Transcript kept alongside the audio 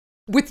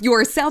With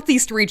your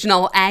Southeast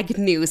Regional Ag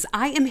News,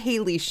 I am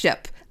Haley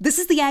Shipp. This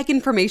is the Ag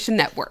Information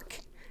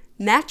Network.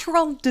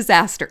 Natural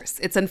disasters.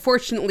 It's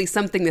unfortunately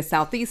something the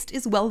Southeast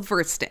is well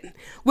versed in.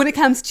 When it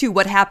comes to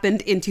what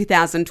happened in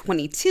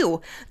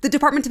 2022, the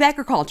Department of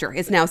Agriculture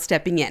is now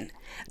stepping in.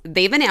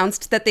 They've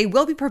announced that they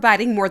will be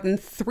providing more than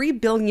 $3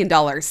 billion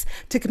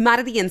to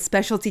commodity and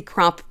specialty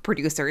crop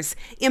producers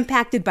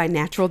impacted by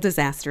natural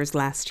disasters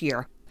last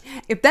year.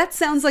 If that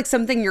sounds like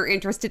something you're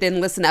interested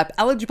in, listen up.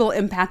 Eligible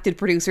impacted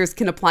producers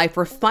can apply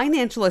for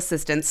financial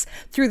assistance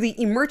through the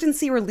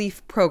Emergency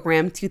Relief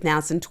Program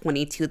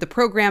 2022. The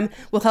program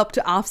will help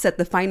to offset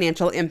the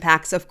financial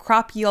impacts of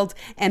crop yield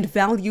and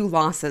value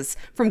losses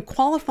from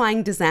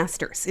qualifying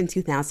disasters in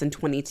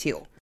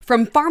 2022.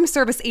 From Farm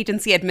Service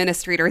Agency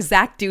Administrator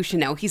Zach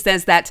Ducheneau, he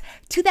says that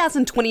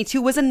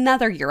 2022 was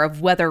another year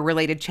of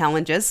weather-related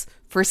challenges,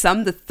 for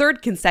some the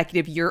third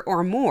consecutive year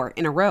or more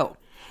in a row.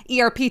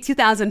 ERP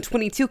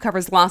 2022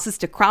 covers losses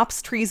to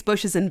crops, trees,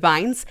 bushes, and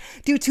vines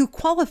due to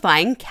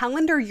qualifying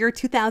calendar year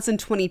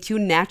 2022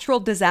 natural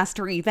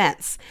disaster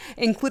events,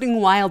 including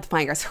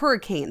wildfires,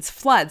 hurricanes,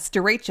 floods,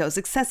 derechos,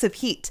 excessive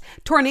heat,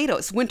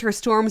 tornadoes, winter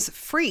storms,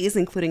 freeze,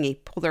 including a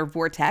polar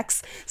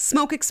vortex,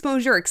 smoke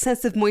exposure,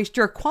 excessive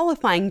moisture,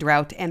 qualifying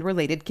drought, and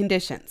related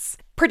conditions.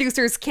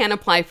 Producers can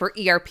apply for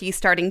ERP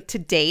starting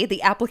today.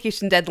 The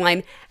application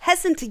deadline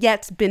hasn't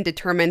yet been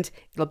determined.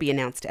 It'll be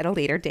announced at a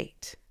later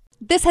date.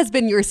 This has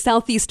been your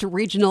Southeast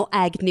Regional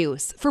Ag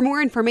News. For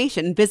more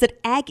information,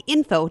 visit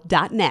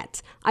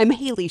aginfo.net. I'm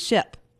Haley Shipp.